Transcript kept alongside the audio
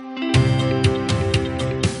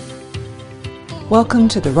Welcome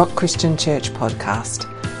to the Rock Christian Church podcast.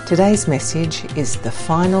 Today's message is The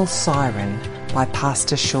Final Siren by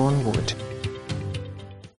Pastor Sean Wood.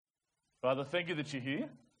 Father, thank you that you're here.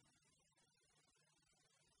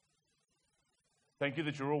 Thank you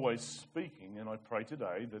that you're always speaking, and I pray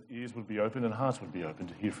today that ears would be open and hearts would be open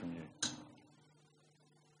to hear from you.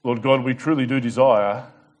 Lord God, we truly do desire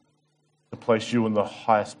to place you in the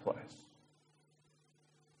highest place.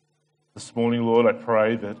 This morning, Lord, I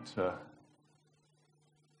pray that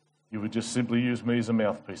you would just simply use me as a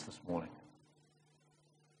mouthpiece this morning.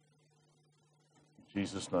 In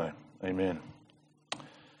Jesus' name, amen.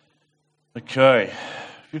 Okay,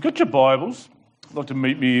 if you've got your Bibles, I'd like to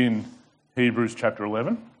meet me in Hebrews chapter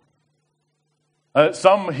 11.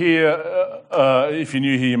 Some here, if you're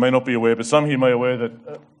new here, you may not be aware, but some here may be aware that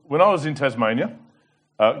when I was in Tasmania,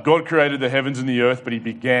 God created the heavens and the earth, but he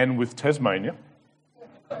began with Tasmania.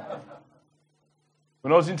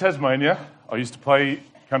 When I was in Tasmania, I used to play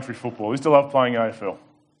country football. I used to love playing AFL.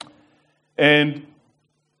 And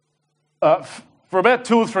for about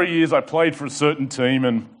 2 or 3 years, I played for a certain team,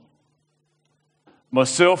 and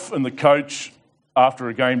myself and the coach, after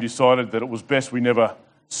a game, decided that it was best we never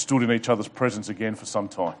stood in each other's presence again for some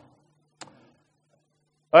time.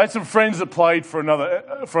 I had some friends that played for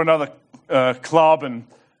another club, and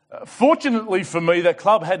fortunately for me, that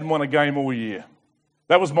club hadn't won a game all year.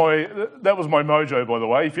 That was my mojo, by the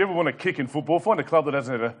way. If you ever want to kick in football, find a club that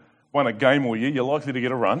hasn't won a game all year. You're likely to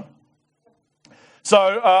get a run.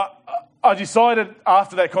 So I decided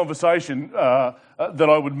after that conversation that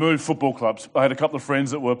I would move football clubs. I had a couple of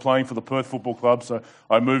friends that were playing for the Perth Football Club, so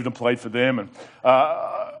I moved and played for them. And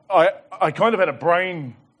I kind of had a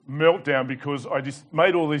brain meltdown because I just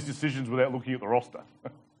made all these decisions without looking at the roster.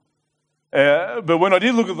 But when I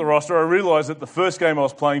did look at the roster, I realised that the first game I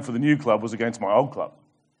was playing for the new club was against my old club.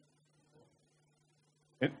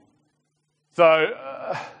 So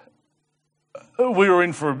we were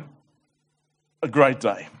in for a great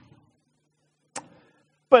day.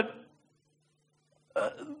 But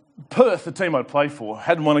Perth, the team I'd played for,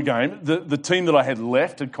 hadn't won a game. The team that I had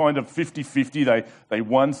left had kind of 50-50. They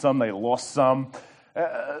won some, they lost some.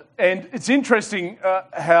 And it's interesting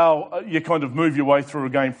how you kind of move your way through a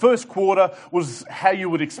game. First quarter was how you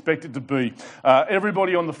would expect it to be.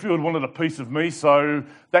 Everybody on the field wanted a piece of me, so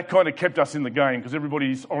that kind of kept us in the game because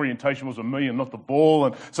everybody's orientation was on me and not the ball.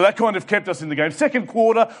 And so that kind of kept us in the game. Second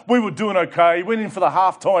quarter, we were doing okay. Went in for the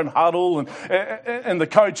halftime huddle, and the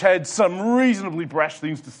coach had some reasonably brash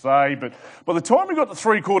things to say. But by the time we got to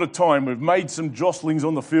three-quarter time, we've made some jostlings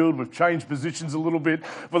on the field. We've changed positions a little bit.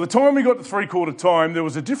 By the time we got to three-quarter time, there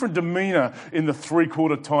was a different demeanour in the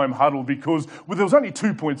three-quarter time huddle because there was only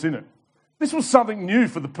 2 points in it. This was something new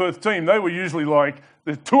for the Perth team. They were usually like,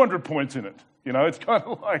 there's 200 points in it. You know, it's kind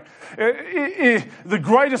of like the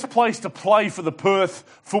greatest place to play for the Perth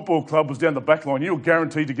Football Club was down the back line. You were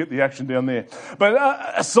guaranteed to get the action down there. But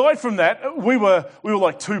aside from that, we were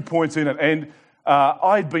like 2 points in it, and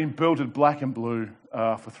I'd been belted black and blue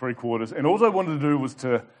for three quarters, and all I wanted to do was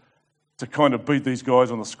to kind of beat these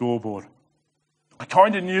guys on the scoreboard. I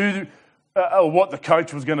kind of knew what the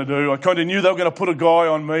coach was going to do. I kind of knew they were going to put a guy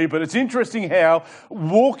on me, but it's interesting how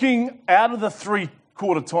walking out of the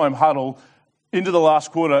three-quarter time huddle into the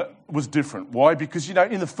last quarter was different. Why? Because, you know,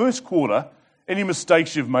 in the first quarter, any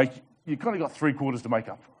mistakes you make, you kind of got 3 quarters to make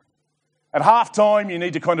up for it. At half-time, you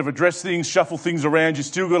need to kind of address things, shuffle things around. You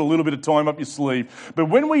still got a little bit of time up your sleeve. But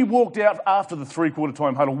when we walked out after the three-quarter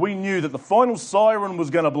time huddle, we knew that the final siren was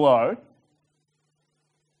going to blow,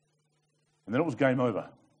 and then it was game over.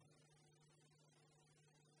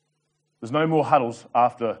 There's no more huddles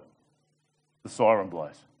after the siren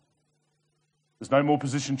blows. There's no more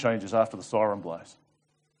position changes after the siren blows.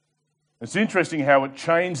 It's interesting how it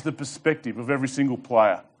changed the perspective of every single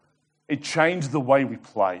player. It changed the way we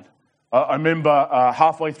played. I remember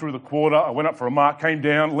halfway through the quarter, I went up for a mark, came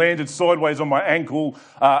down, landed sideways on my ankle,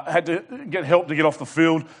 had to get help to get off the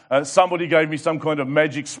field. Somebody gave me some kind of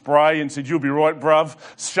magic spray and said, "You'll be right, bruv,"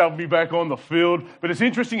 shoved me back on the field. But it's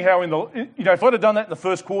interesting how if I'd have done that in the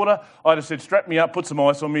first quarter, I'd have said, "Strap me up, put some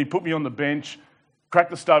ice on me, put me on the bench, crack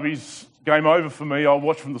the stubbies, game over for me, I'll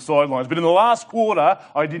watch from the sidelines." But in the last quarter,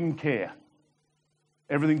 I didn't care.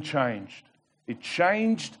 Everything changed. It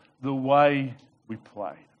changed the way we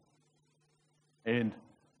played. And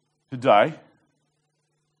today,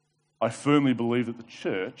 I firmly believe that the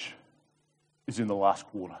church is in the last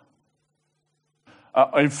quarter.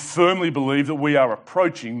 I firmly believe that we are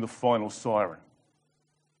approaching the final siren.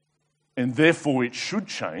 And therefore, it should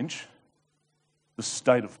change the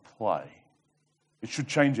state of play. It should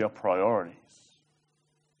change our priorities.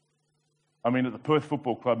 I mean, at the Perth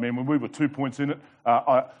Football Club, man, when we were 2 points in it,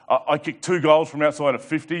 I kicked 2 goals from outside of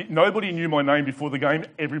 50. Nobody knew my name before the game.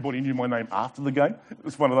 Everybody knew my name after the game. It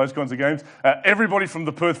was one of those kinds of games. Everybody from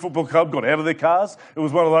the Perth Football Club got out of their cars. It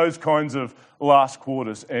was one of those kinds of last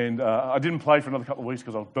quarters. And I didn't play for another couple of weeks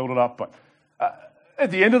because I was belted up. But at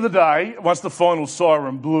the end of the day, once the final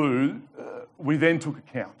siren blew, we then took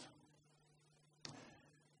account.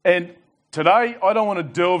 And today, I don't want to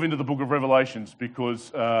delve into the book of Revelations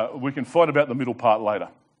because we can fight about the middle part later.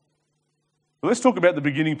 But let's talk about the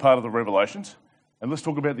beginning part of the Revelations, and let's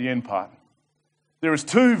talk about the end part. There is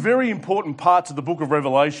 2 very important parts of the book of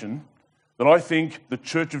Revelation that I think the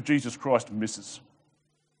Church of Jesus Christ misses.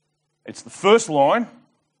 It's the first line,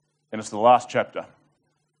 and it's the last chapter.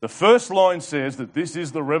 The first line says that this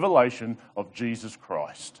is the revelation of Jesus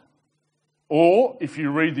Christ. Or, if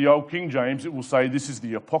you read the Old King James, it will say this is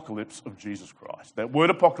the apocalypse of Jesus Christ. That word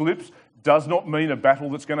apocalypse does not mean a battle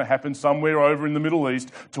that's going to happen somewhere over in the Middle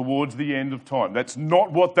East towards the end of time. That's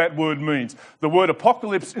not what that word means. The word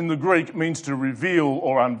apocalypse in the Greek means to reveal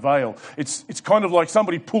or unveil. It's kind of like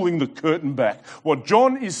somebody pulling the curtain back. What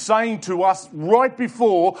John is saying to us right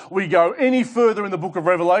before we go any further in the book of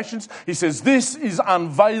Revelations, he says this is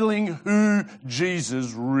unveiling who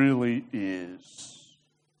Jesus really is.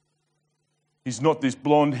 He's not this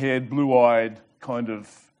blonde-haired, blue-eyed kind of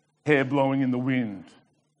hair blowing in the wind.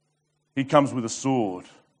 He comes with a sword.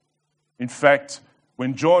 In fact,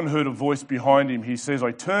 when John heard a voice behind him, he says,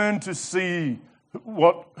 I turned to see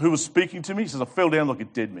who was speaking to me. He says, I fell down like a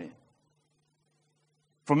dead man.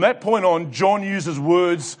 From that point on, John uses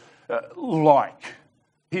words like.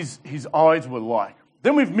 His eyes were like.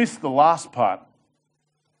 Then we've missed the last part.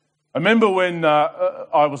 I remember when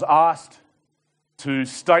I was asked to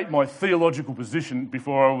state my theological position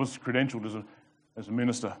before I was credentialed as a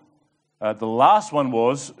minister. The last one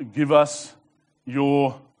was, give us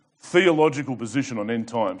your theological position on end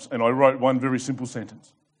times. And I wrote one very simple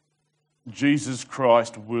sentence. Jesus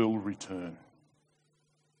Christ will return.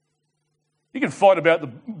 We can fight about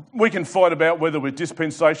whether we're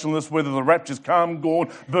dispensationalists, whether the rapture's come,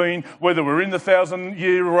 gone, been, whether we're in the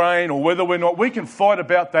 1,000-year reign or whether we're not. We can fight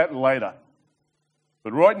about that later.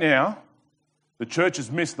 But right now, the church has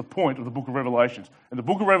missed the point of the book of Revelations. And the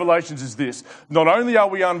book of Revelations is this. Not only are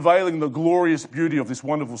we unveiling the glorious beauty of this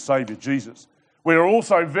wonderful Saviour, Jesus, we are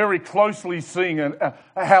also very closely seeing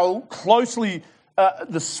how closely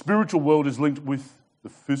the spiritual world is linked with the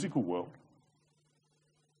physical world.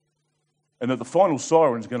 And that the final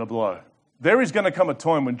siren is going to blow. There is going to come a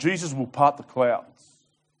time when Jesus will part the clouds.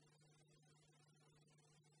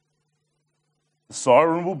 The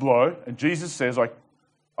siren will blow, and Jesus says,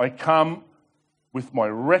 I come with my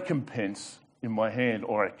recompense in my hand,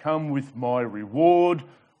 or I come with my reward,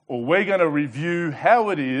 or we're going to review how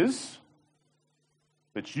it is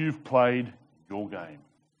that you've played your game.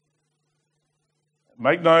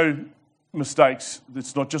 Make no mistakes,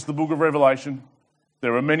 it's not just the book of Revelation.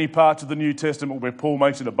 There are many parts of the New Testament where Paul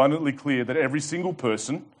makes it abundantly clear that every single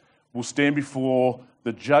person will stand before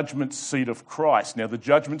the judgment seat of Christ. Now, the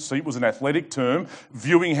judgment seat was an athletic term,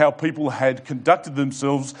 viewing how people had conducted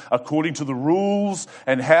themselves according to the rules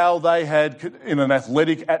and how they had in an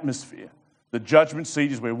athletic atmosphere. The judgment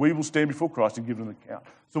seat is where we will stand before Christ and give an account.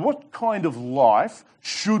 So what kind of life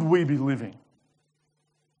should we be living?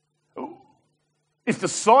 If the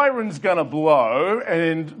siren's going to blow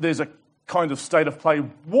and there's a kind of state of play,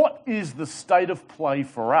 what is the state of play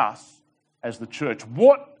for us as the church?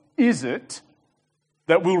 What is it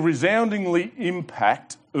that will resoundingly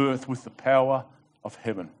impact earth with the power of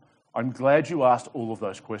heaven? I'm glad you asked all of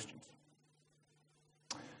those questions.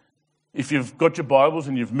 If you've got your Bibles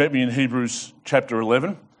and you've met me in Hebrews chapter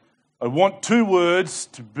 11, I want 2 words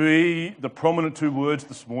to be the prominent 2 words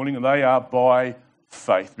this morning, and they are by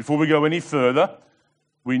faith. Before we go any further,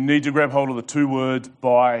 we need to grab hold of the 2 words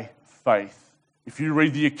by faith. If you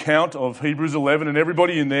read the account of Hebrews 11 and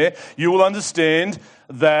everybody in there, you will understand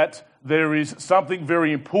that there is something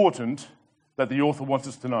very important that the author wants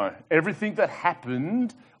us to know. Everything that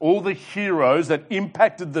happened, all the heroes that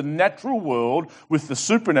impacted the natural world with the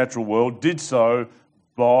supernatural world, did so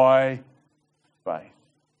by faith.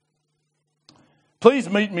 Please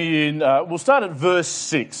meet me in, we'll start at verse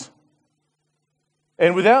 6.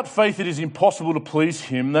 And without faith it is impossible to please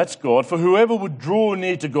him, that's God, for whoever would draw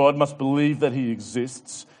near to God must believe that he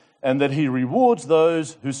exists and that he rewards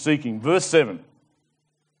those who seek him. Verse 7.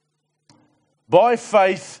 By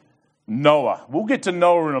faith, Noah. We'll get to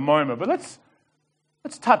Noah in a moment, but let's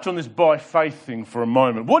touch on this by faith thing for a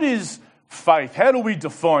moment. What is faith? How do we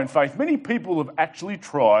define faith? Many people have actually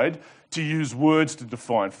tried to use words to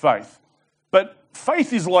define faith. But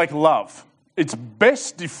faith is like love. It's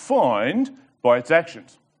best defined by its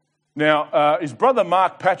actions. Now, is Brother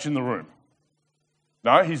Mark Patch in the room?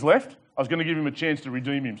 No, he's left. I was going to give him a chance to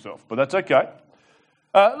redeem himself, but that's okay.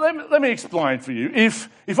 Let me explain for you.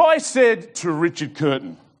 If I said to Richard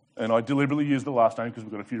Curtin, and I deliberately use the last name because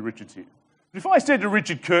we've got a few Richards here, but if I said to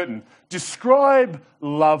Richard Curtin, describe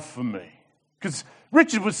love for me, because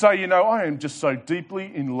Richard would say, I am just so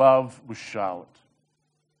deeply in love with Charlotte.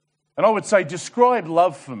 And I would say, describe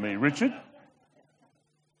love for me, Richard.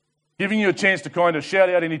 Giving you a chance to kind of shout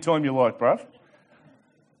out any time you like, bruv.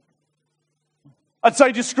 I'd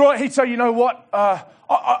say describe. He'd say, what?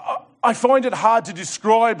 I find it hard to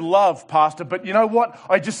describe love, Pastor, but you know what?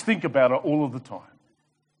 I just think about it all of the time.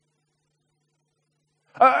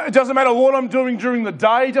 It doesn't matter what I'm doing during the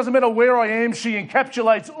day. It doesn't matter where I am. She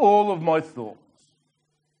encapsulates all of my thoughts.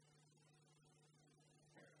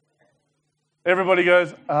 Everybody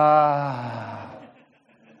goes, ah.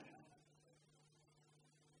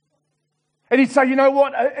 And he'd say, you know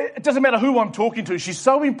what? It doesn't matter who I'm talking to. She's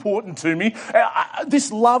so important to me.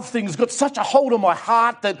 This love thing's got such a hold on my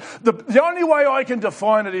heart that the only way I can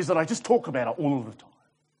define it is that I just talk about it all of the time.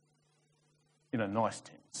 In a nice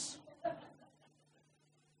tense.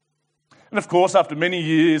 And of course, after many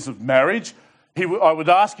years of marriage, I would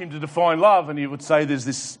ask him to define love, and he would say, there's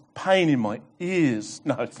this pain in my ears.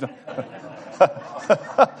 No, it's not.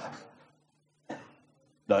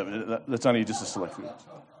 No, that's only just a select few.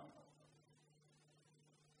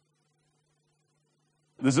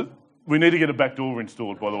 We need to get a back door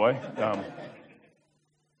installed, by the way,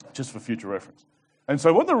 just for future reference. And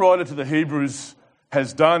so what the writer to the Hebrews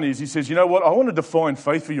has done is he says, you know what, I want to define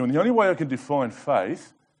faith for you, and the only way I can define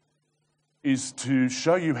faith is to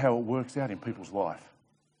show you how it works out in people's life.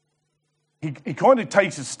 He kind of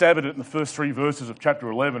takes a stab at it in the first 3 verses of chapter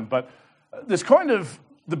 11, but there's kind of,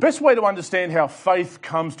 the best way to understand how faith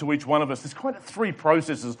comes to each one of us, there's kind of 3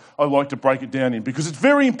 processes I like to break it down in, because it's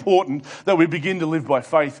very important that we begin to live by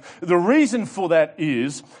faith. The reason for that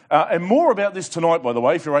is, and more about this tonight, by the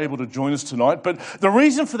way, if you're able to join us tonight, but the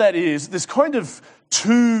reason for that is there's kind of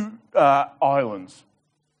 2 islands.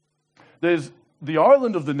 There's the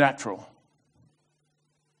island of the natural,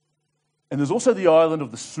 and there's also the island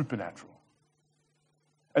of the supernatural.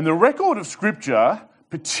 And the record of Scripture,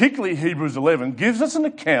 particularly Hebrews 11, gives us an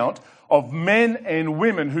account of men and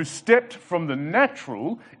women who stepped from the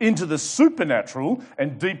natural into the supernatural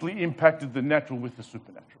and deeply impacted the natural with the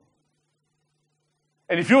supernatural.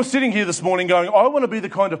 And if you're sitting here this morning going, I want to be the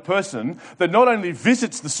kind of person that not only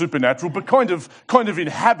visits the supernatural, but kind of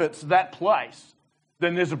inhabits that place,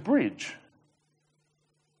 then there's a bridge.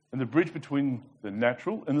 And the bridge between the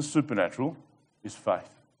natural and the supernatural is faith.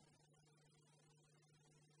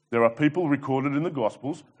 There are people recorded in the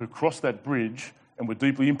Gospels who crossed that bridge and were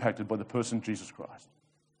deeply impacted by the person Jesus Christ.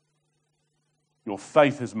 Your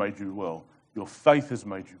faith has made you well. Your faith has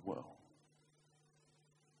made you well.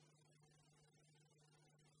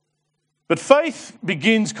 But faith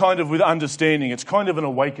begins kind of with understanding. It's kind of an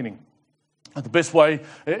awakening. The best way,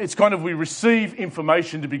 it's kind of we receive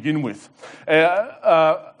information to begin with.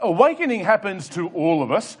 Awakening happens to all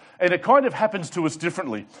of us, and it kind of happens to us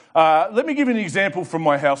differently. Let me give you an example from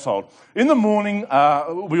my household. In the morning,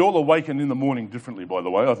 we all awaken in the morning differently, by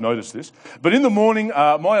the way, I've noticed this. But in the morning,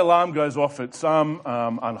 my alarm goes off at some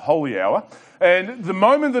unholy hour, and the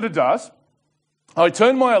moment that it does, I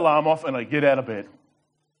turn my alarm off and I get out of bed.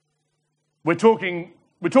 We're talking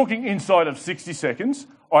inside of 60 seconds.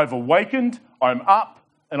 I've awakened, I'm up,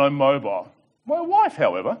 and I'm mobile. My wife,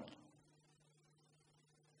 however,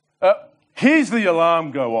 hears the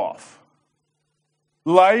alarm go off,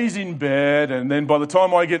 lays in bed, and then by the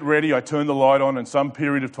time I get ready, I turn the light on, and some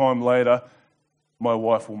period of time later, my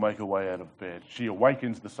wife will make her way out of bed. She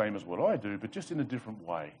awakens the same as what I do, but just in a different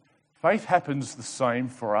way. Faith happens the same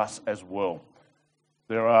for us as well.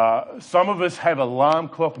 Some of us have alarm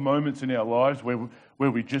clock moments in our lives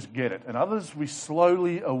where we just get it. And others, we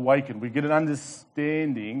slowly awaken. We get an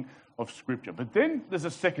understanding of Scripture. But then there's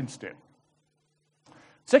a second step.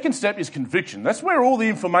 Second step is conviction. That's where all the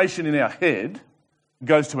information in our head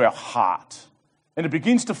goes to our heart. And it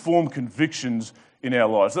begins to form convictions in our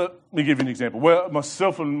lives. Let me give you an example.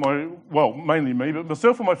 Mainly me, but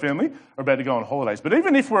myself and my family are about to go on holidays. But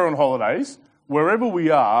even if we're on holidays, wherever we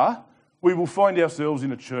are, we will find ourselves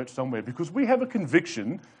in a church somewhere because we have a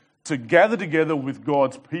conviction to gather together with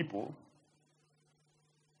God's people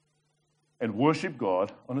and worship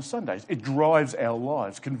God on a Sunday. It drives our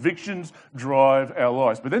lives. Convictions drive our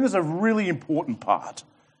lives. But then there's a really important part.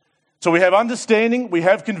 So we have understanding, we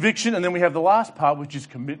have conviction, and then we have the last part, which is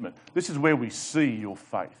commitment. This is where we see your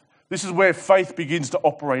faith. This is where faith begins to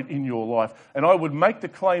operate in your life. And I would make the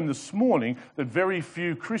claim this morning that very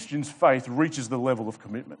few Christians' faith reaches the level of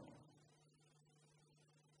commitment.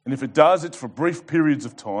 And if it does, it's for brief periods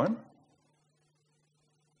of time.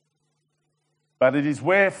 But it is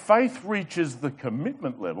where faith reaches the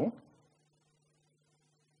commitment level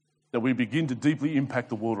that we begin to deeply impact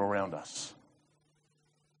the world around us.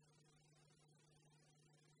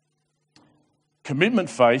 Commitment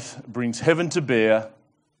faith brings heaven to bear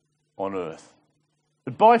on earth.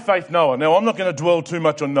 But by faith, Noah. Now, I'm not going to dwell too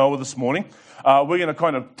much on Noah this morning. We're going to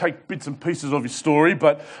kind of take bits and pieces of his story,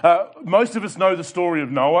 but most of us know the story of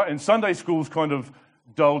Noah, and Sunday school's kind of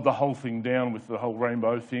dulled the whole thing down with the whole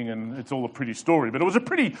rainbow thing, and it's all a pretty story. But it was a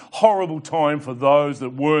pretty horrible time for those that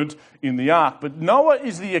weren't in the ark. But Noah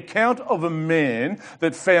is the account of a man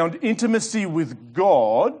that found intimacy with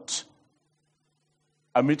God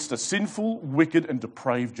amidst a sinful, wicked, and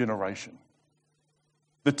depraved generation.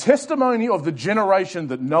 The testimony of the generation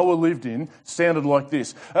that Noah lived in sounded like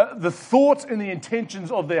this. The thoughts and the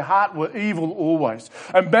intentions of their heart were evil always.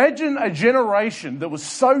 Imagine a generation that was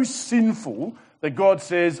so sinful that God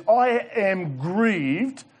says, I am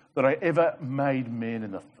grieved that I ever made man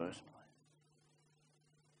in the first place.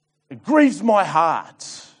 It grieves my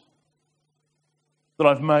heart that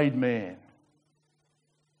I've made man.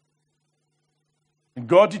 And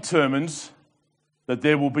God determines that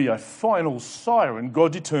there will be a final siren.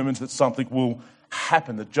 God determines that something will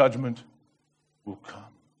happen, that judgment will come.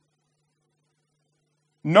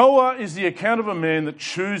 Noah is the account of a man that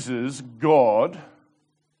chooses God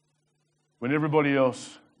when everybody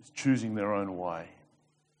else is choosing their own way.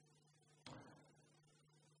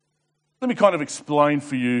 Let me kind of explain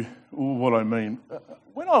for you what I mean.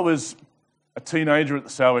 When I was a teenager at the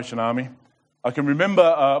Salvation Army, I can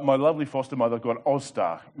remember my lovely foster mother got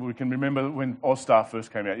Ozstar. We can remember when Ozstar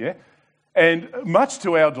first came out, yeah? And much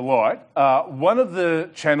to our delight, one of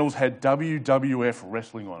the channels had WWF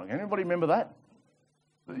wrestling on it. Anybody remember that?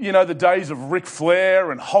 You know, the days of Ric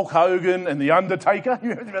Flair and Hulk Hogan and The Undertaker. You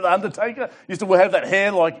remember The Undertaker? Used to have that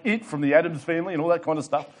hair like it from the Addams Family and all that kind of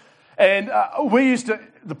stuff. And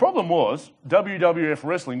the problem was WWF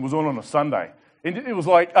wrestling was on a Sunday. And it was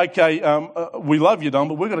like, okay, we love you, Don,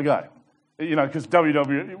 but we're going to go. You know, because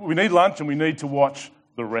we need lunch and we need to watch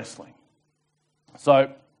the wrestling.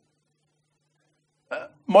 So,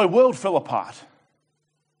 my world fell apart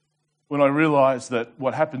when I realised that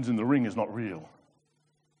what happens in the ring is not real.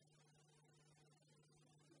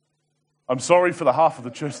 I'm sorry for the half of the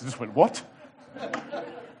church that just went, what?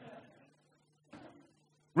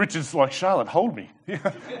 Richard's like, Charlotte, hold me.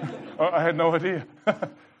 I had no idea.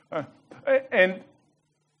 And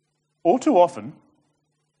all too often,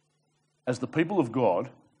 as the people of God,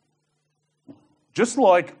 just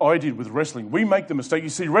like I did with wrestling, we make the mistake. You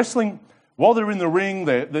see, wrestling, while they're in the ring,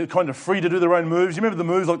 they're kind of free to do their own moves. You remember the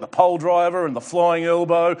moves like the pole driver and the flying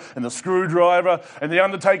elbow and the screwdriver, and the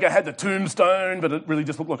Undertaker had the tombstone, but it really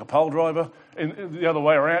just looked like a pole driver, and the other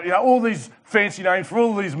way around. You know, all these fancy names for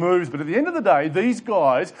all these moves, but at the end of the day, these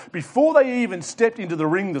guys, before they even stepped into the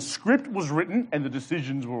ring, the script was written and the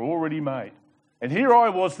decisions were already made. And here I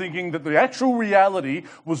was thinking that the actual reality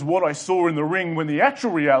was what I saw in the ring, when the actual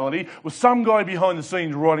reality was some guy behind the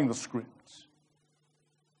scenes writing the scripts.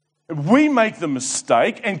 We make the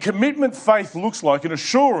mistake, and commitment faith looks like an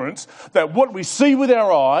assurance that what we see with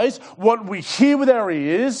our eyes, what we hear with our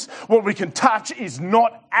ears, what we can touch is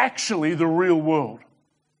not actually the real world.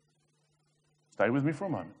 Stay with me for a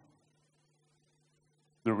moment.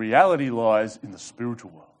 The reality lies in the spiritual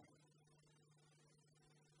world.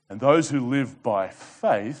 And those who live by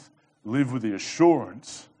faith live with the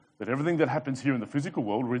assurance that everything that happens here in the physical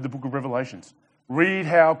world, read the book of Revelations, read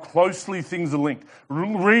how closely things are linked,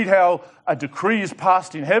 read how a decree is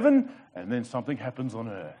passed in heaven and then something happens on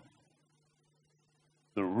earth.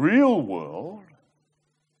 The real world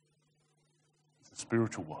is the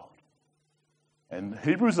spiritual world. And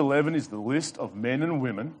Hebrews 11 is the list of men and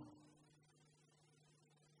women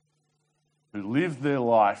who lived their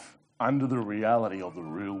life under the reality of the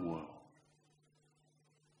real world.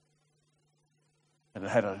 And it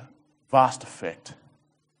had a vast effect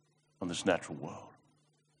on this natural world.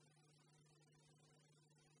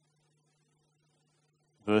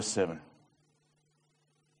 Verse 7.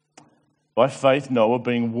 By faith, Noah,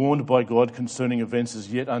 being warned by God concerning events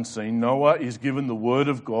as yet unseen, Noah is given the word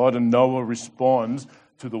of God, and Noah responds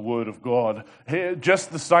to the word of God.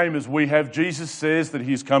 Just the same as we have, Jesus says that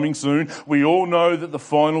he is coming soon. We all know that the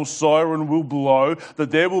final siren will blow,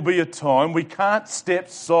 that there will be a time. We can't step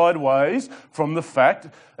sideways from the fact.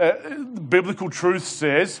 Biblical truth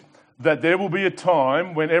says that there will be a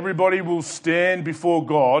time when everybody will stand before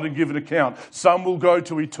God and give an account. Some will go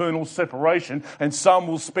to eternal separation, and some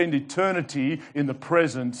will spend eternity in the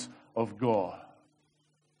presence of God.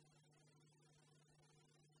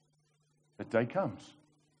 That day comes.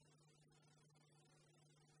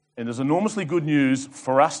 And there's enormously good news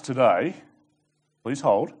for us today. Please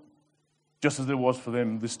hold. Just as there was for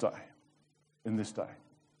them this day, in this day.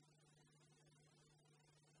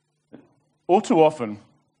 All too often,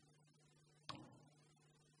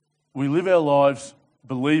 we live our lives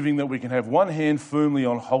believing that we can have one hand firmly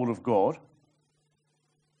on hold of God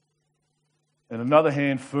and another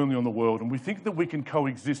hand firmly on the world. And we think that we can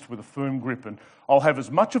coexist with a firm grip. And I'll have as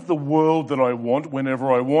much of the world that I want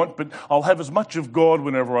whenever I want, but I'll have as much of God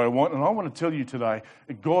whenever I want. And I want to tell you today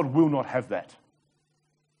that God will not have that.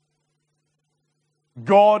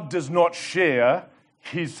 God does not share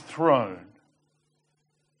his throne.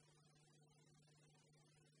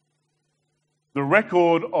 The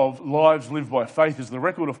record of lives lived by faith is the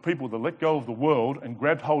record of people that let go of the world and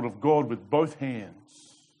grabbed hold of God with both hands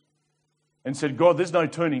and said, God, there's no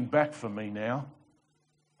turning back for me now.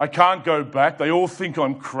 I can't go back. They all think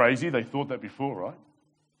I'm crazy. They thought that before, right?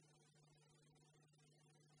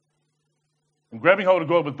 And grabbing hold of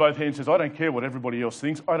God with both hands says, I don't care what everybody else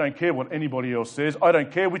thinks. I don't care what anybody else says. I don't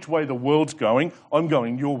care which way the world's going. I'm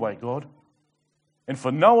going your way, God. And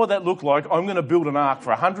for Noah, that looked like, I'm going to build an ark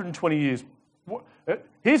for 120 years.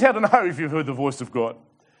 Here's how to know if you've heard the voice of God.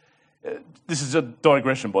 This is a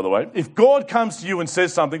digression, by the way. If God comes to you and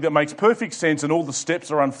says something that makes perfect sense and all the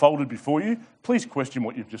steps are unfolded before you, please question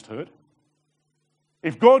what you've just heard.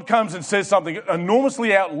 If God comes and says something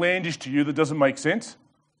enormously outlandish to you that doesn't make sense,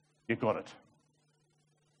 you got it.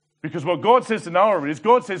 Because what God says to Noah is,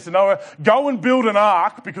 God says to Noah, go and build an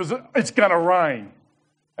ark because it's going to rain.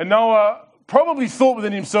 And Noah probably thought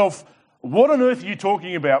within himself, what on earth are you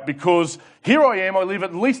talking about? Because here I am, I live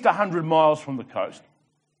at least 100 miles from the coast.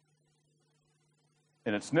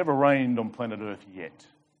 And it's never rained on planet Earth yet.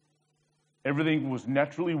 Everything was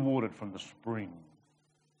naturally watered from the spring.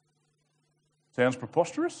 Sounds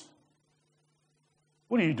preposterous?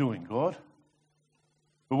 What are you doing, God?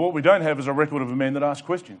 But what we don't have is a record of a man that asks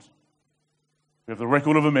questions. We have the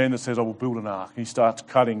record of a man that says, I will build an ark. He starts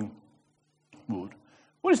cutting wood.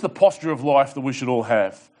 What is the posture of life that we should all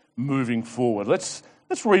have moving forward? Let's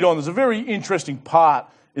read on. There's a very interesting part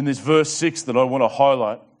in this verse 6 that I want to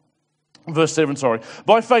highlight. Verse 7, sorry.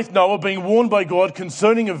 By faith Noah, being warned by God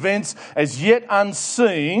concerning events as yet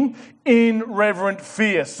unseen, in reverent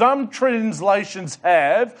fear. Some translations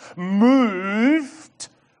have moved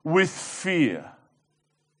with fear.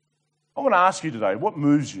 I want to ask you today, what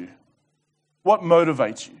moves you? What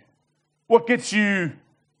motivates you? What gets you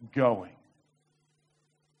going?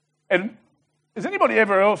 And has anybody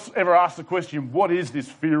ever asked the question, what is this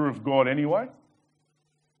fear of God anyway?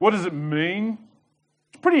 What does it mean?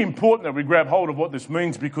 It's pretty important that we grab hold of what this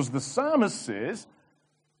means because the psalmist says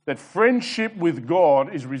that friendship with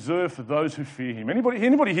God is reserved for those who fear him.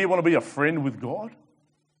 Anybody here want to be a friend with God?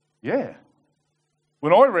 Yeah.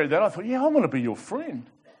 When I read that, I thought, yeah, I want to be your friend.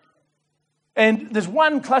 And there's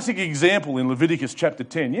one classic example in Leviticus chapter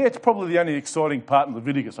 10. Yeah, it's probably the only exciting part in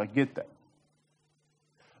Leviticus, I get that.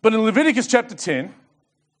 But in Leviticus chapter 10,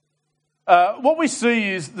 what we see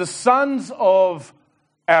is the sons of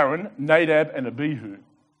Aaron, Nadab and Abihu,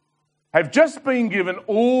 have just been given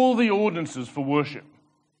all the ordinances for worship.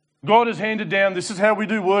 God has handed down, this is how we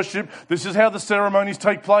do worship, this is how the ceremonies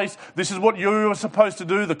take place, this is what you are supposed to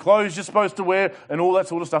do, the clothes you're supposed to wear, and all that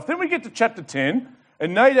sort of stuff. Then we get to chapter 10,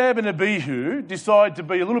 and Nadab and Abihu decide to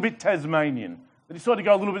be a little bit Tasmanian. They decide to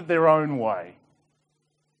go a little bit their own way.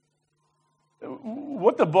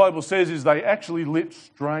 What the Bible says is they actually lit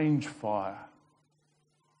strange fire.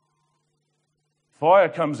 Fire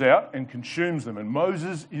comes out and consumes them, and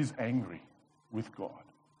Moses is angry with God.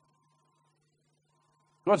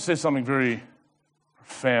 God says something very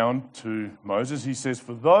profound to Moses. He says,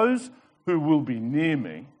 for those who will be near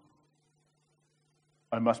me,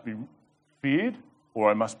 I must be feared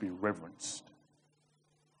or I must be reverenced.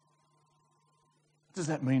 What does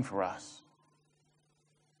that mean for us?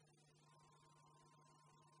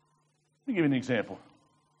 Let me give you an example.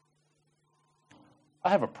 I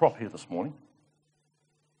have a prop here this morning.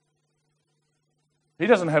 He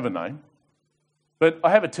doesn't have a name, but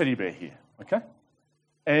I have a teddy bear here, okay?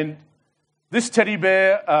 And this teddy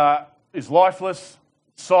bear is lifeless,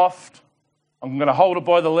 soft. I'm going to hold it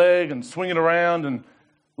by the leg and swing it around. And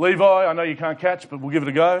Levi, I know you can't catch, but we'll give it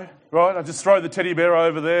a go, right? I just throw the teddy bear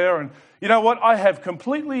over there. And you know what? I have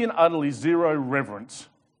completely and utterly zero reverence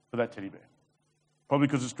for that teddy bear. Probably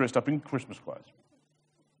because it's dressed up in Christmas clothes.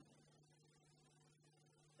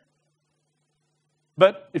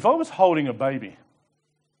 But if I was holding a baby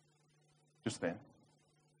just then,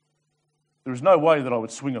 there is no way that I would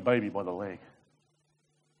swing a baby by the leg.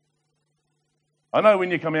 I know when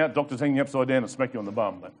you come out, doctors hang you upside down and smack you on the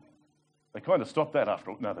bum, but they kind of stop that after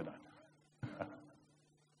all. No, they don't.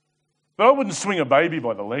 But I wouldn't swing a baby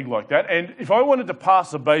by the leg like that. And if I wanted to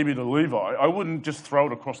pass a baby to Levi, I wouldn't just throw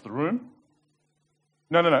it across the room.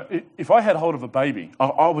 No. If I had hold of a baby,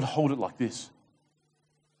 I would hold it like this.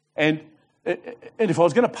 And if I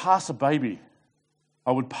was going to pass a baby,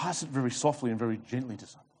 I would pass it very softly and very gently to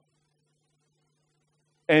someone.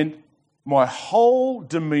 And my whole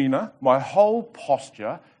demeanour, my whole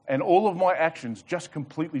posture, and all of my actions just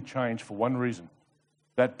completely changed for one reason.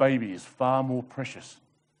 That baby is far more precious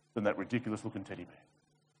than that ridiculous-looking teddy bear.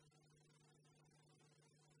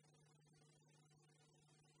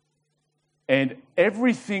 And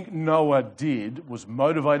everything Noah did was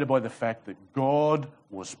motivated by the fact that God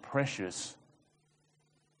was precious.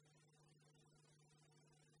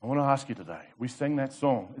 I want to ask you today, we sang that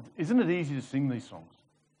song. Isn't it easy to sing these songs?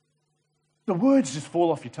 The words just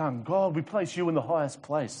fall off your tongue. God, we place you in the highest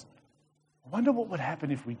place. I wonder what would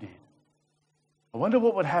happen if we did. I wonder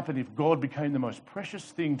what would happen if God became the most precious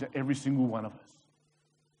thing to every single one of us.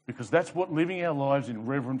 Because that's what living our lives in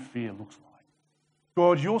reverent fear looks like.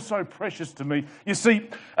 God, you're so precious to me. You see,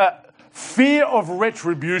 fear of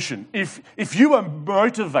retribution. If you are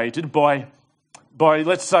motivated by,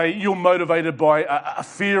 let's say, you're motivated by a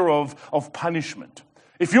fear of punishment.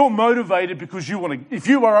 If you're motivated because if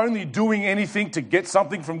you are only doing anything to get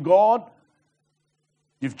something from God,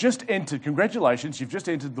 you've just entered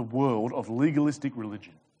the world of legalistic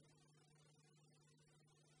religion.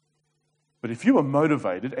 But if you are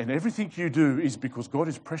motivated and everything you do is because God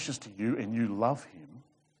is precious to you and you love him,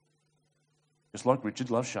 just like Richard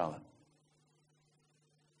loves Charlotte,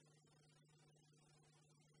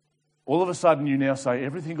 all of a sudden you now say,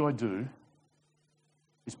 everything I do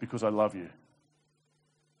is because I love you.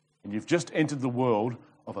 And you've just entered the world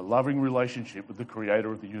of a loving relationship with the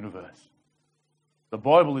creator of the universe. The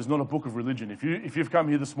Bible is not a book of religion. If you've come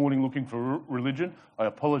here this morning looking for religion, I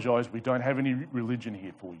apologise, we don't have any religion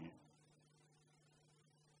here for you.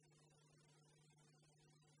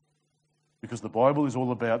 Because the Bible is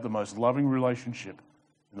all about the most loving relationship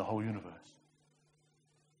in the whole universe.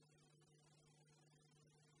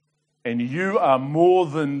 And you are more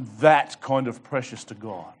than that kind of precious to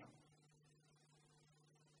God.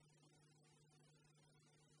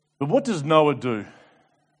 But what does Noah do?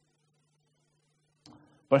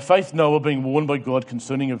 By faith, Noah, being warned by God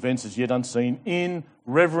concerning events as yet unseen, in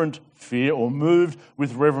reverent fear, or moved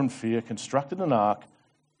with reverent fear, constructed an ark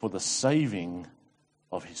for the saving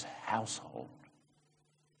of his household.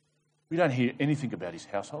 We don't hear anything about his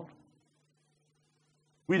household.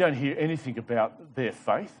 We don't hear anything about their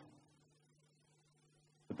faith.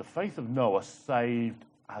 But the faith of Noah saved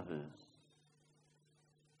others.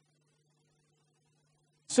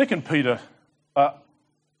 2 Peter,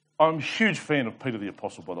 I'm a huge fan of Peter the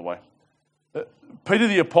Apostle, by the way. Peter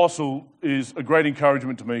the Apostle is a great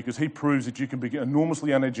encouragement to me because he proves that you can be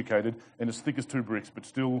enormously uneducated and as thick as two bricks, but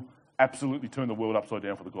still absolutely turn the world upside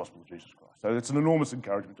down for the gospel of Jesus Christ. So it's an enormous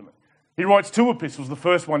encouragement to me. He writes 2 epistles. The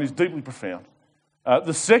first one is deeply profound.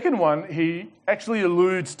 The second one, he actually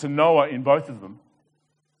alludes to Noah in both of them.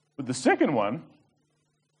 But the second one,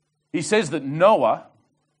 he says that Noah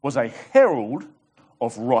was a herald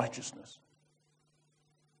of righteousness.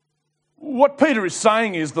 What Peter is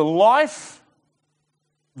saying is the life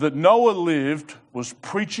that Noah lived was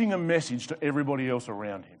preaching a message to everybody else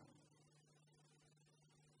around him.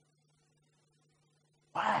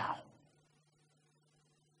 Wow.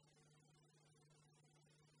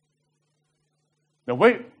 Now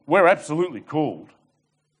we're absolutely called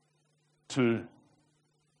to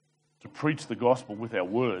preach the gospel with our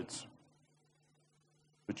words.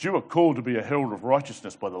 But you are called to be a herald of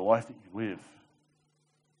righteousness by the life that you live.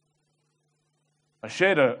 I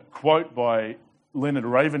shared a quote by Leonard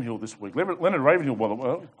Ravenhill this week. Leonard Ravenhill, by the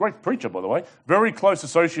way, great preacher, by the way, very close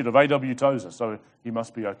associate of A.W. Tozer, so he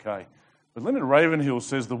must be okay. But Leonard Ravenhill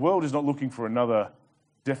says the world is not looking for another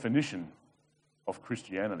definition of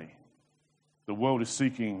Christianity. The world is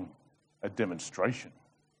seeking a demonstration.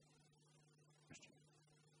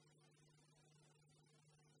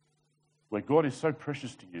 Where God is so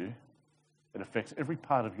precious to you, it affects every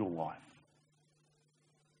part of your life.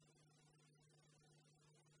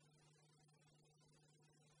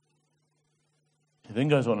 He then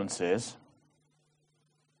goes on and says,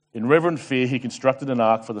 in reverent fear he constructed an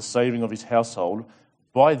ark for the saving of his household.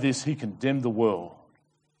 By this he condemned the world.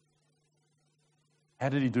 How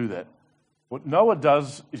did he do that? What Noah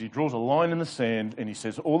does is he draws a line in the sand and he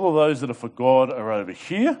says, all of those that are for God are over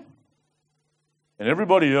here, and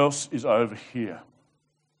everybody else is over here.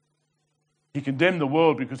 He condemned the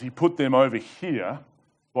world because he put them over here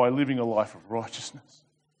by living a life of righteousness.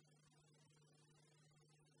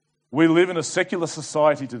 We live in a secular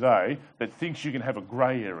society today that thinks you can have a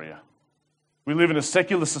grey area. We live in a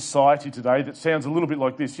secular society today that sounds a little bit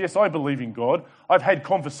like this. Yes, I believe in God. I've had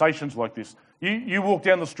conversations like this. You walk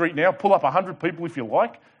down the street now, pull up 100 people if you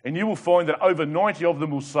like, and you will find that over 90 of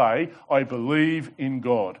them will say, I believe in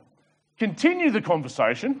God. Continue the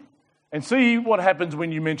conversation and see what happens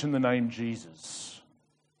when you mention the name Jesus.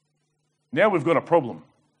 Now we've got a problem.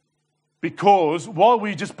 Because while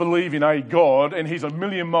we just believe in a God and he's a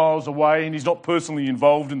million miles away and he's not personally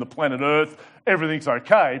involved in the planet Earth, everything's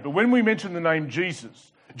okay. But when we mention the name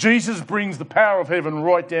Jesus, Jesus brings the power of heaven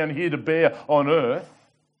right down here to bear on earth.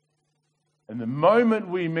 And the moment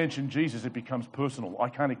we mention Jesus, it becomes personal. I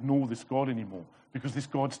can't ignore this God anymore because this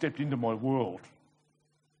God stepped into my world.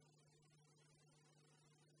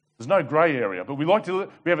 There's no grey area, but we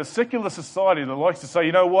have a secular society that likes to say,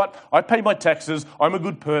 you know what, I pay my taxes, I'm a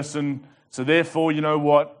good person, so therefore, you know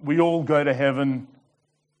what, we all go to heaven.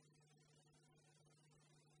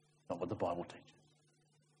 Not what the Bible teaches.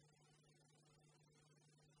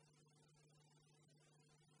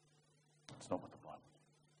 It's not what the Bible teaches.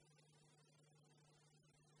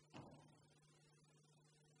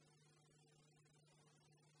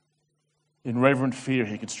 In reverent fear,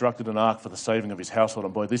 he constructed an ark for the saving of his household,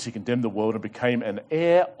 and by this he condemned the world and became an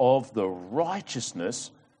heir of the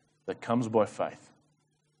righteousness that comes by faith.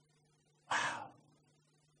 Wow.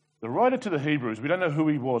 The writer to the Hebrews, we don't know who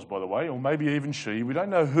he was, by the way, or maybe even she. We don't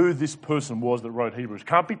know who this person was that wrote Hebrews.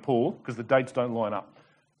 Can't be Paul, because the dates don't line up.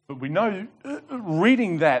 But we know,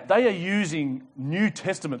 reading that, they are using New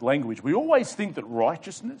Testament language. We always think that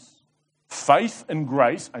righteousness, faith, and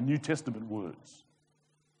grace are New Testament words.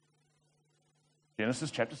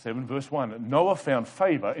 Genesis chapter 7, verse 1. Noah found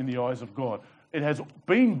favour in the eyes of God. It has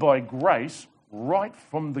been by grace right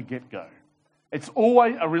from the get-go. It's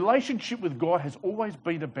always, a relationship with God has always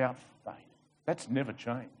been about faith. That's never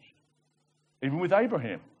changed. Even with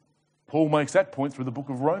Abraham. Paul makes that point through the book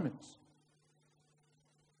of Romans.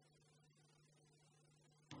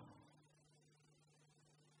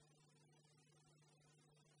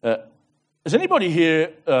 Has anybody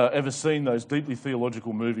here ever seen those deeply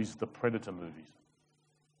theological movies, the Predator movies?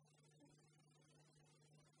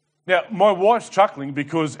 Now, my wife's chuckling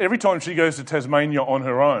because every time she goes to Tasmania on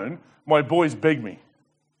her own, my boys beg me,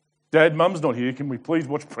 Dad, Mum's not here, can we please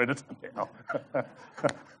watch Predator now?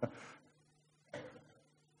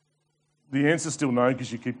 The answer's still no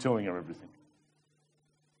because you keep telling her everything.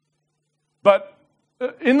 But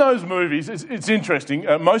in those movies, it's interesting.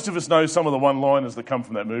 Most of us know some of the one-liners that come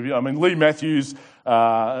from that movie. I mean, Lee Matthews,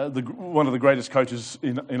 one of the greatest coaches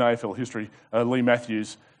in AFL history, Lee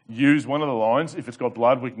Matthews, used one of the lines, if it's got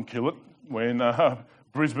blood, we can kill it, when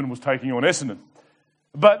Brisbane was taking on Essendon.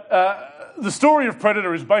 But the story of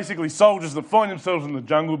Predator is basically soldiers that find themselves in the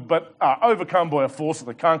jungle but are overcome by a force that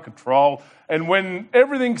they can't control. And when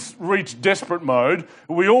everything's reached desperate mode,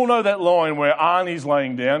 we all know that line where Arnie's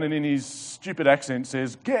laying down and in his stupid accent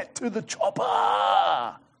says, "Get to the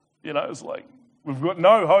chopper!" You know, it's like, we've got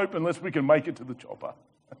no hope unless we can make it to the chopper.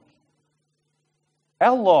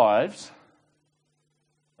 Our lives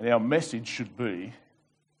and our message should be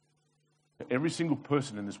that every single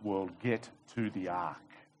person in this world get to the ark.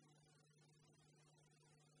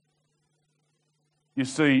 You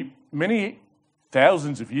see, many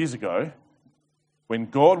thousands of years ago, when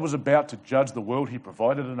God was about to judge the world, he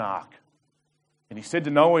provided an ark. And he said to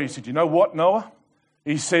Noah, he said, you know what, Noah?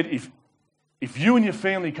 He said, if you and your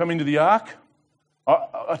family come into the ark,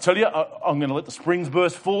 I tell you, I'm going to let the springs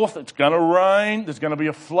burst forth. It's going to rain. There's going to be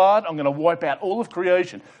a flood. I'm going to wipe out all of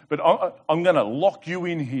creation. But I'm going to lock you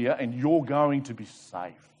in here and you're going to be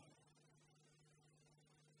safe.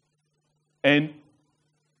 And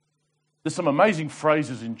there's some amazing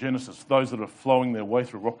phrases in Genesis. Those that are flowing their way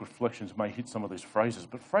through Rock Reflections may hit some of these phrases.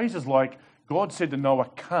 But phrases like, God said to Noah,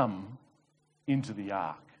 come into the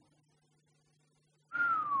ark.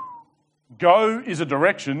 Go is a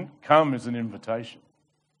direction, come is an invitation.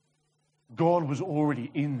 God was already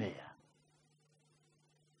in there.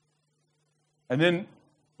 And then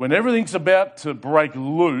when everything's about to break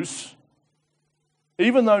loose,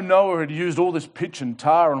 even though Noah had used all this pitch and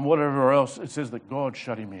tar and whatever else, it says that God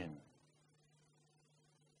shut him in.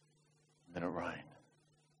 And then it rained.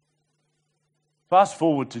 Fast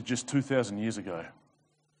forward to just 2,000 years ago.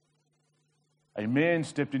 A man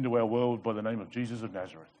stepped into our world by the name of Jesus of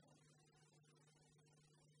Nazareth.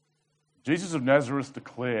 Jesus of Nazareth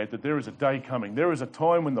declared that there is a day coming. There is a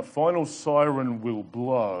time when the final siren will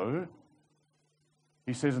blow.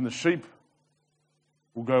 He says, and the sheep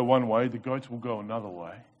will go one way, the goats will go another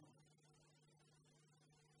way.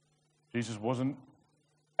 Jesus wasn't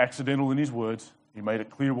accidental in his words. He made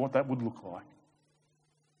it clear what that would look like.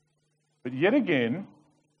 But yet again,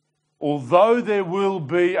 although there will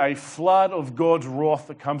be a flood of God's wrath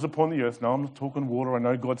that comes upon the earth, no, I'm not talking water. I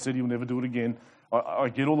know God said he'll never do it again. I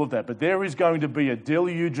get all of that. But there is going to be a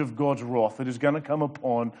deluge of God's wrath that is going to come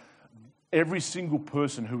upon every single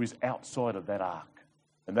person who is outside of that ark.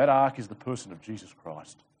 And that ark is the person of Jesus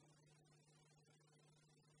Christ.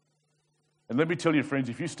 And let me tell you, friends,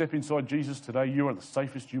 if you step inside Jesus today, you are the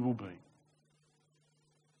safest you will be.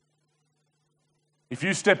 If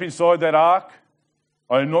you step inside that ark,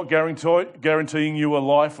 I am not guaranteeing you a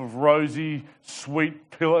life of rosy,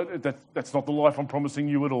 sweet pillow. That's not the life I'm promising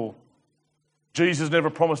you at all. Jesus never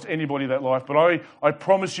promised anybody that life, but I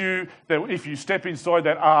promise you that if you step inside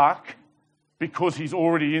that ark, because he's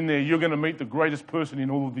already in there, you're going to meet the greatest person in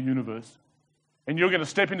all of the universe. And you're going to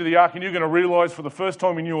step into the ark and you're going to realize for the first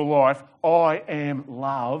time in your life, I am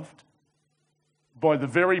loved by the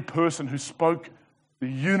very person who spoke the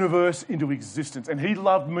universe into existence. And he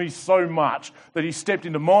loved me so much that he stepped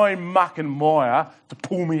into my muck and mire to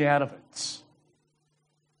pull me out of it.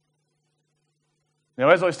 Now,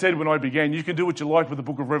 as I said when I began, you can do what you like with the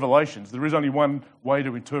book of Revelations. There is only one way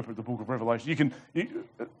to interpret the book of Revelation.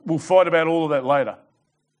 We'll fight about all of that later.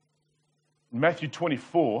 In Matthew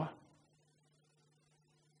 24,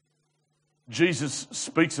 Jesus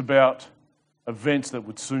speaks about events that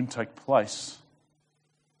would soon take place.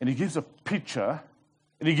 And he gives a picture,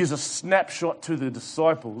 and he gives a snapshot to the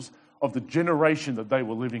disciples of the generation that they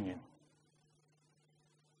were living in.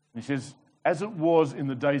 And he says, as it was in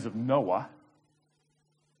the days of Noah,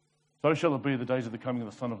 so shall it be the days of the coming of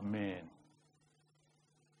the Son of Man.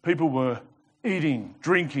 People were eating,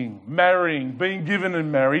 drinking, marrying, being given in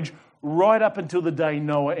marriage, right up until the day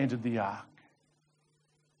Noah entered the ark.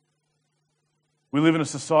 We live in a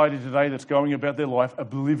society today that's going about their life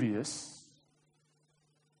oblivious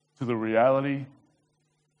to the reality,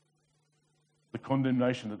 the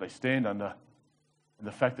condemnation that they stand under, and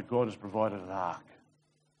the fact that God has provided an ark.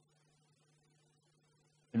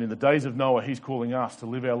 And in the days of Noah, he's calling us to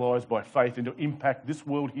live our lives by faith and to impact this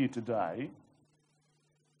world here today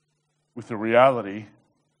with the reality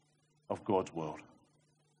of God's world.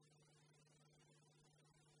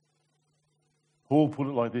 Paul put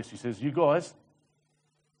it like this. He says, you guys,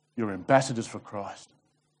 you're ambassadors for Christ.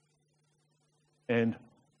 And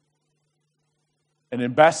an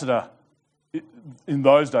ambassador in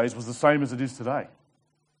those days was the same as it is today.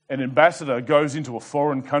 An ambassador goes into a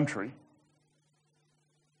foreign country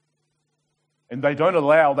and they don't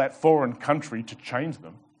allow that foreign country to change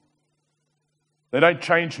them. They don't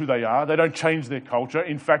change who they are. They don't change their culture.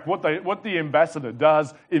 In fact, what the ambassador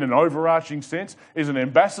does in an overarching sense is an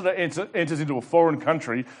ambassador enters into a foreign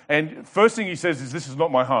country, and first thing he says is, this is not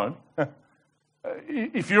my home.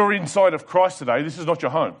 If you're inside of Christ today, this is not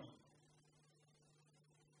your home.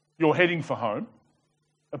 You're heading for home.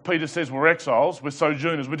 Peter says we're exiles, we're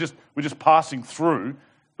sojourners, we're just passing through.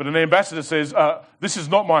 But an ambassador says, this is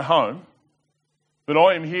not my home, but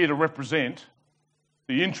I am here to represent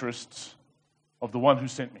the interests of the one who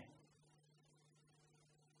sent me.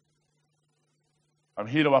 I'm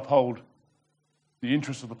here to uphold the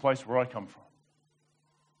interests of the place where I come from.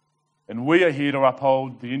 And we are here to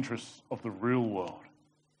uphold the interests of the real world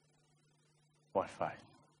by faith.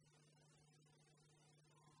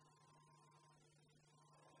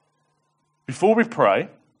 Before we pray,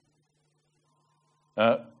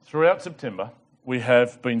 throughout September, we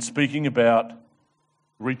have been speaking about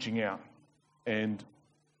reaching out. And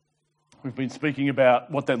we've been speaking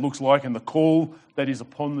about what that looks like and the call that is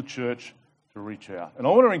upon the church to reach out. And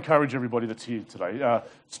I want to encourage everybody that's here today.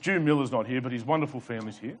 Stu Miller's not here, but his wonderful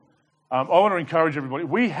family's here. I want to encourage everybody.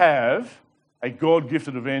 We have a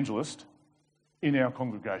God-gifted evangelist in our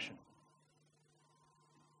congregation.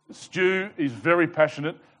 Stu is very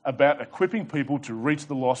passionate about equipping people to reach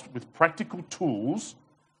the lost with practical tools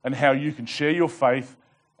and how you can share your faith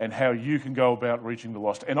and how you can go about reaching the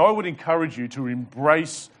lost. And I would encourage you to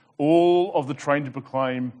embrace all of the Train to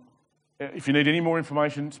Proclaim. If you need any more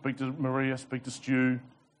information, speak to Maria, speak to Stu,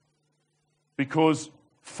 because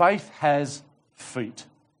faith has feet.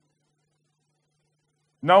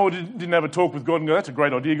 Noah didn't have a talk with God and go, that's a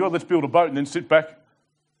great idea, God, let's build a boat and then sit back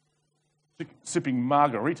sipping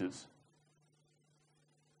margaritas.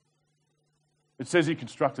 It says he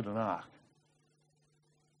constructed an ark.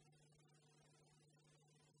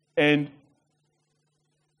 And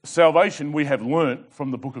salvation, we have learnt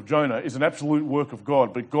from the book of Jonah, is an absolute work of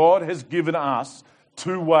God. But God has given us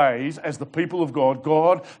two ways, as the people of God,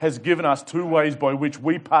 God has given us two ways by which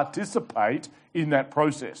we participate in that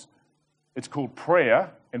process. It's called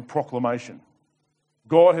prayer and proclamation.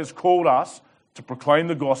 God has called us to proclaim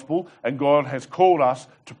the gospel, and God has called us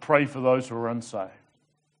to pray for those who are unsaved.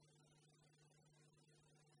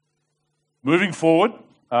 Moving forward,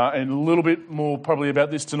 and a little bit more probably about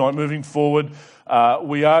this tonight, moving forward,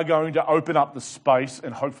 we are going to open up the space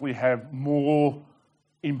and hopefully have more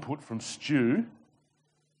input from Stu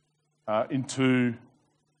into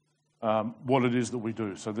what it is that we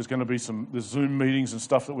do. So there's going to be there's Zoom meetings and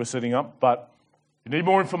stuff that we're setting up, but if you need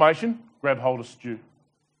more information, grab hold of Stu,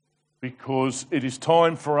 because it is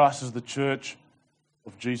time for us as the Church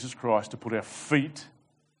of Jesus Christ to put our feet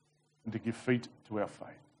and to give feet to our faith.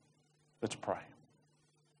 Let's pray.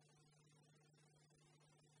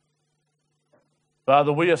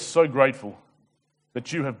 Father, we are so grateful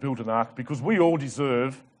that you have built an ark, because we all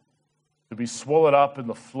deserve to be swallowed up in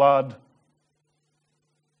the flood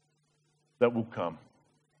that will come.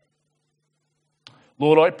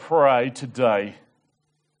 Lord, I pray today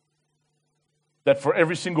that for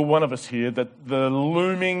every single one of us here, that the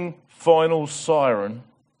looming final siren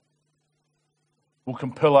will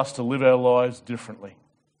compel us to live our lives differently.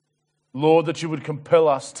 Lord, that you would compel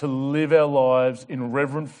us to live our lives in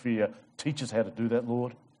reverent fear. Teach us how to do that,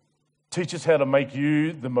 Lord. Teach us how to make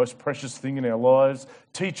you the most precious thing in our lives.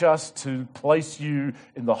 Teach us to place you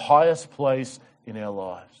in the highest place in our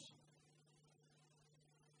lives.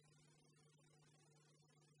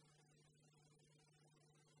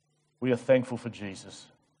 We are thankful for Jesus.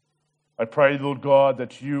 I pray, Lord God,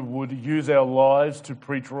 that you would use our lives to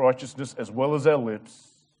preach righteousness as well as our lips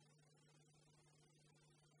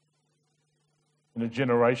in a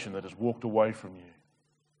generation that has walked away from you.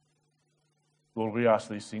 Lord, we ask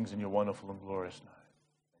these things in your wonderful and glorious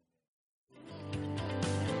name.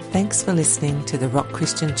 Thanks for listening to the Rock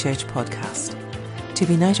Christian Church podcast. To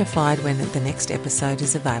be notified when the next episode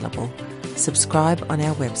is available, subscribe on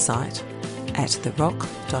our website at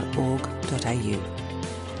therock.org.au.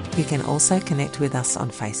 You can also connect with us on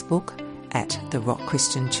Facebook at The Rock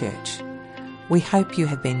Christian Church. We hope you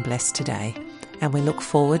have been blessed today, and we look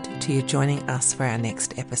forward to you joining us for our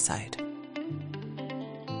next episode.